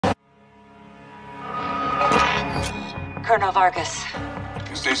Colonel Vargas.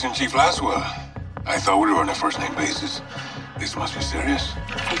 Station Chief Laswell. I thought we were on a first-name basis. This must be serious.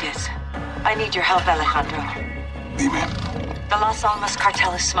 It is. I need your help, Alejandro. Dime. The Las Almas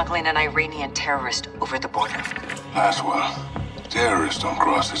cartel is smuggling an Iranian terrorist over the border. Laswell. Terrorists don't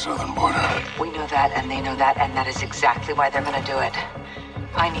cross the southern border. We know that, and they know that, and that is exactly why they're gonna do it.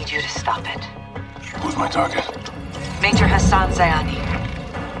 I need you to stop it. Who's my target? Major Hassan Zayani.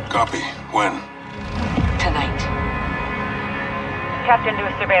 Copy. When? Tonight. Tapped into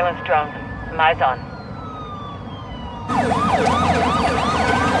a surveillance drone. Eyes on.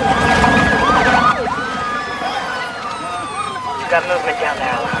 Got movement down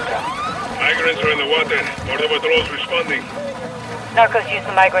there, Alejandro. Migrants are in the water. Border patrols responding. Narcos use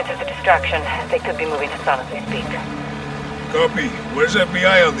the migrants as a distraction. They could be moving Hassan as we speak. Copy. Where's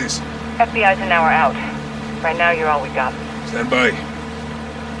FBI on this? FBI's an hour out. Right now, you're all we got. Stand by.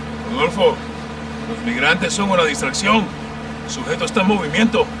 Rodolfo, los migrantes son una distracción. El sujeto está en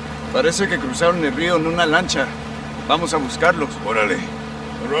movimiento. Parece que cruzaron el río en una lancha. Vamos a buscarlos. Órale.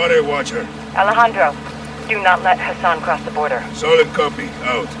 Roger, Watcher. Alejandro, do not let Hassan cross the border. Solid copy.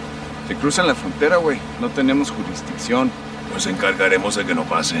 Out. Si cruzan la frontera, güey, no tenemos jurisdicción. Nos encargaremos de que no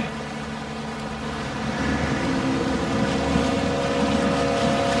pase.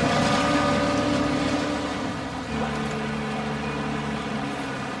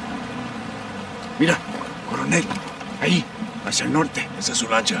 Mira, coronel. Ahí, hacia el norte. Esa es su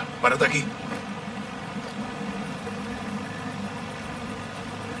lancha. Párate aquí.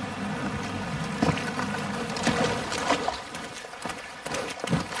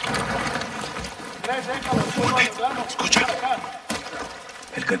 Escucha.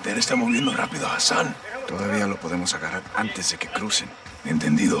 El cartel está moviendo rápido a Hassan. Todavía lo podemos agarrar antes de que crucen.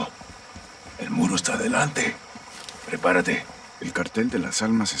 Entendido. El muro está adelante. Prepárate. El cartel de las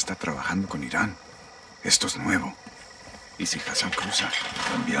almas está trabajando con Irán. Esto es nuevo. ¿Y si Hassan cruza?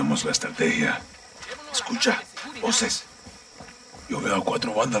 Cambiamos la estrategia. Escucha. Voces. Yo veo a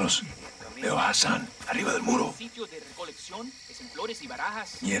 4 vándalos. Veo a Hassan, arriba del muro.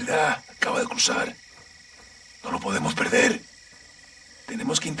 Mierda, acaba de cruzar. No lo podemos perder.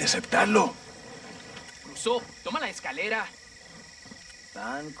 Tenemos que interceptarlo. Cruzó, toma la escalera.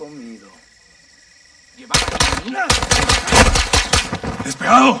 Tan comido.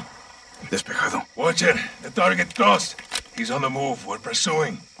 ¡Despejado! Despejado. Watcher, the target crossed. He's on the move. We're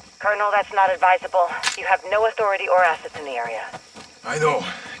pursuing. Colonel, that's not advisable. You have no authority or assets in the area. I know.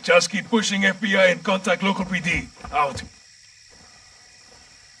 Just keep pushing FBI and contact local PD. Out.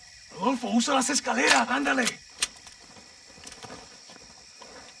 Rodolfo, usa las escaleras. Ándale.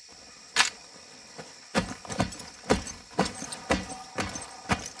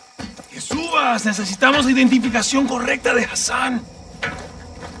 ¡Que subas! Necesitamos la identificación correcta de Hassan.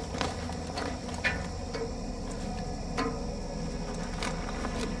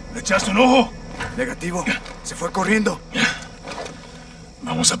 ¿Le echaste un ojo? Negativo. Se fue corriendo.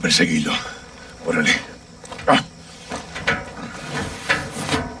 Vamos a perseguirlo. Órale.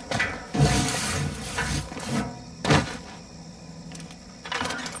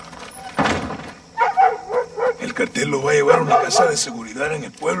 El cartel lo va a llevar a una casa de seguridad en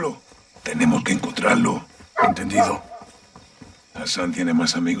el pueblo. Tenemos que encontrarlo. Entendido. Hassan tiene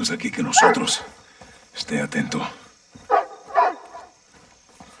más amigos aquí que nosotros. Esté atento.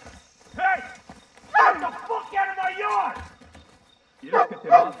 ¿Quieres que te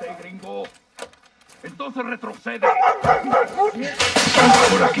mate, gringo? Entonces retrocede.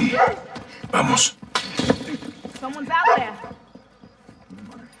 Por aquí. Vamos. Someone's out there.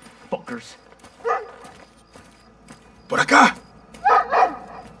 Fuckers. Por acá.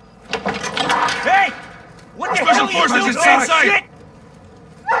 Hey! What the Special hell are you Forces doing? inside.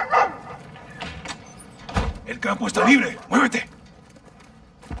 El campo está libre. Muévete.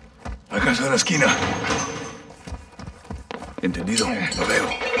 La casa de la esquina. Entendido. Lo veo.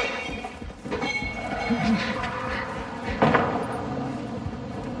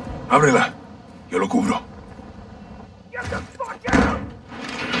 Ábrela. Yo lo cubro. Cuidado,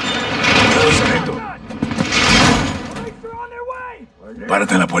 sargento.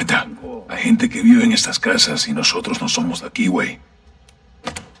 Párate en la puerta. Hay gente que vive en estas casas y nosotros no somos de aquí, güey.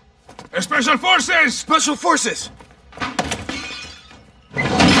 ¡Special Forces! Special Forces!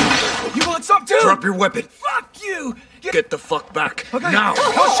 You want some too? Drop your weapon. Fuck you! Get the fuck back. Okay. Now!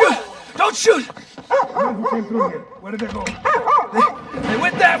 Don't shoot! Don't shoot! Who came through here? Where did they go? They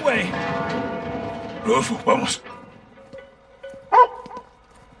went that way. Rodolfo, vamos.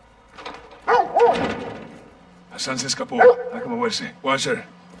 Hassan se escapó. Hay que moverse. Watcher,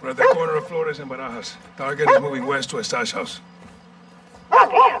 we're at the corner of Flores and Barajas. Target is moving west to a stash house.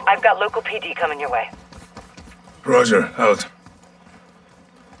 Copy. I've got local PD coming your way. Roger, out.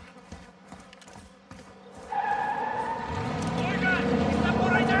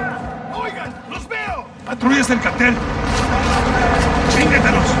 ¡Oigan! ¡Los veo! ¡Patrullas del cartel!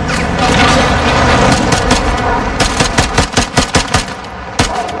 ¡Chíngatelos!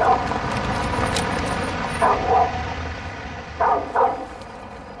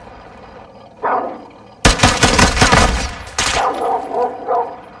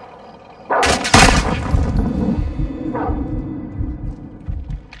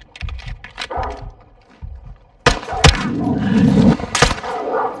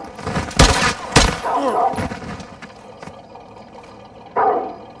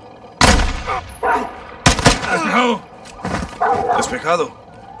 ¡Despejado! Despejado.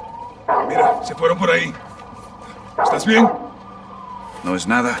 Mira, se fueron por ahí. ¿Estás bien? No es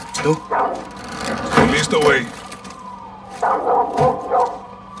nada. ¿Tú? Estoy listo, güey.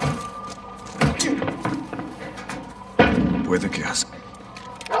 Puede que has...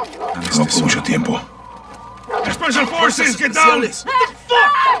 No por mucho tiempo. Special Forces, get down! What the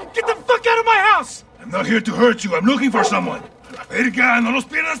fuck? Get the fuck out of my house! I'm not here to hurt you. I'm looking for someone. A la verga, no los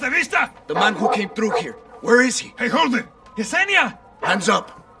pierdas de vista. The man who came through here. Where is he? Hey, hold it. Yesenia! Hands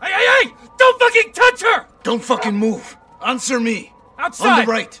up. Hey, hey, hey! Don't fucking touch her! Don't fucking move. Answer me. Outside! On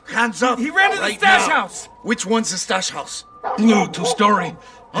the right. Hands up. He ran to the right stash now. house! Which one's the stash house? Blue, 2-story.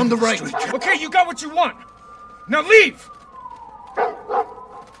 On the right. Okay, you got what you want. Now leave!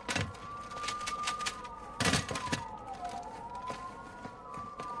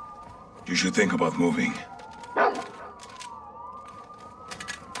 You should think about moving.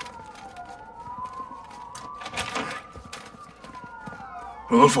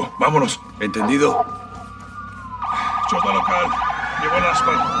 Rodolfo, vámonos. Entendido. Chota local. Llegó el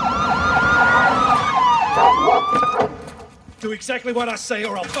asfalto. Do exactly what I say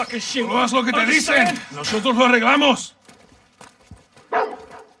or I'll fucking shoot. No haz lo que te dicen. Understand? Nosotros lo arreglamos.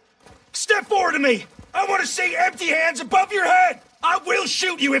 Step forward to me! I want to see empty hands above your head! I will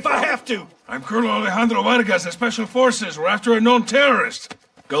shoot you if I have to! I'm Colonel Alejandro Vargas of Special Forces. We're after a known terrorist.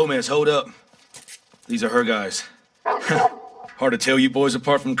 Gomez, hold up. These are her guys. Hard to tell you boys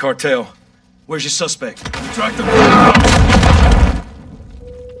apart from cartel. Where's your suspect? We tracked them down.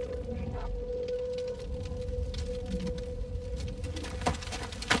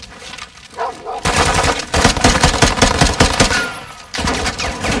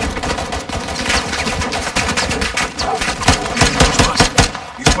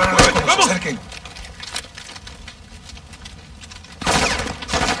 Dispara cuando se acerquen.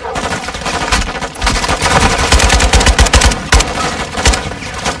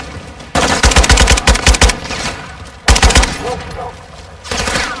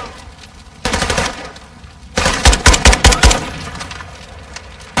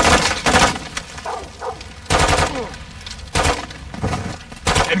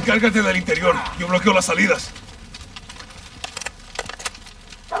 Encárgate del interior. Yo bloqueo las salidas.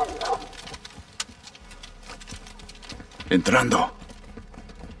 Entrando.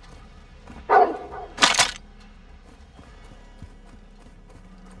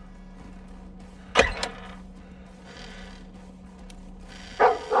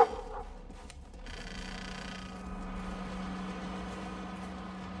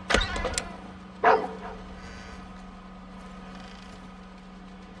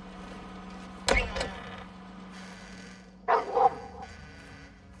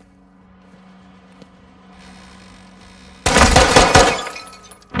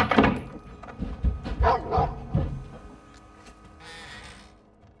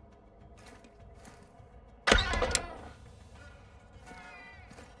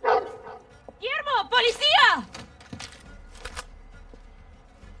 ¡Guillermo! ¡Policía!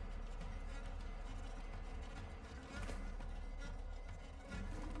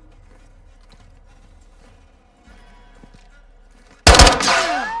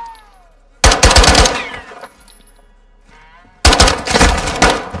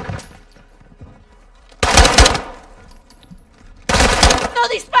 ¡No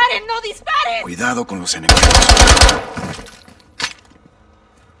disparen! ¡No disparen! Cuidado con los enemigos.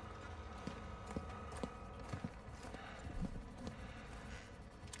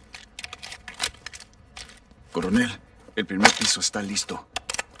 Coronel, el primer piso está listo.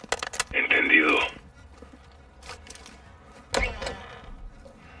 Entendido.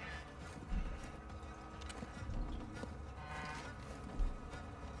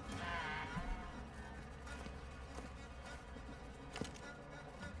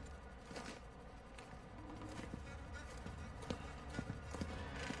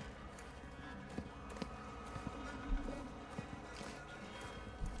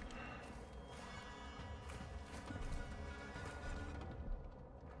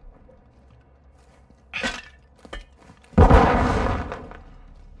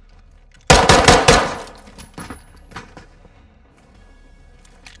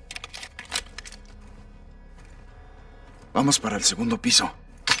 Vamos para el segundo piso.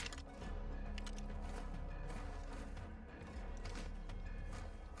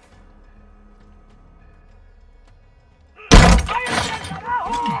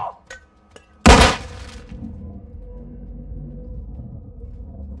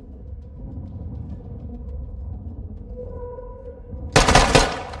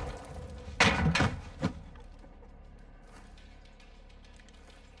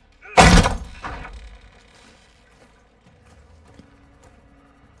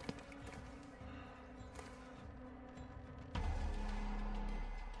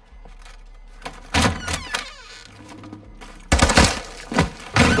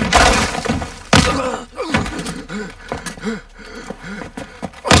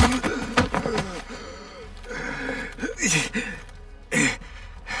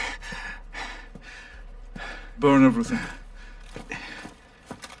 Burn everything.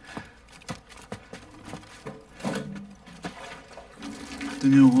 Do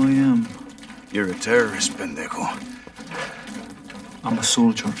you know who I am? You're a terrorist, pendejo. I'm a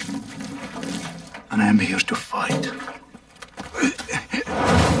soldier. And I am here to fight.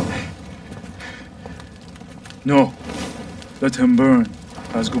 No. Let him burn,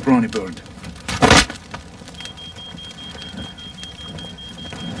 as Gobrani burned.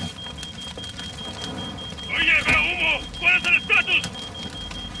 Oye, veo humo. ¿Cuál es el estatus?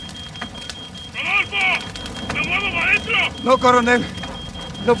 ¡Rodolfo! ¡Me muevo para adentro! No, coronel.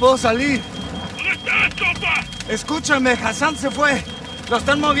 No puedo salir. ¿Dónde estás, compa? Escúchame, Hassan se fue. Lo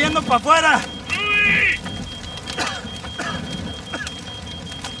están moviendo para afuera. ¡Rudy!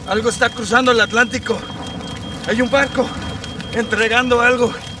 Algo está cruzando el Atlántico. Hay un barco entregando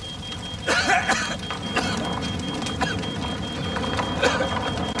algo.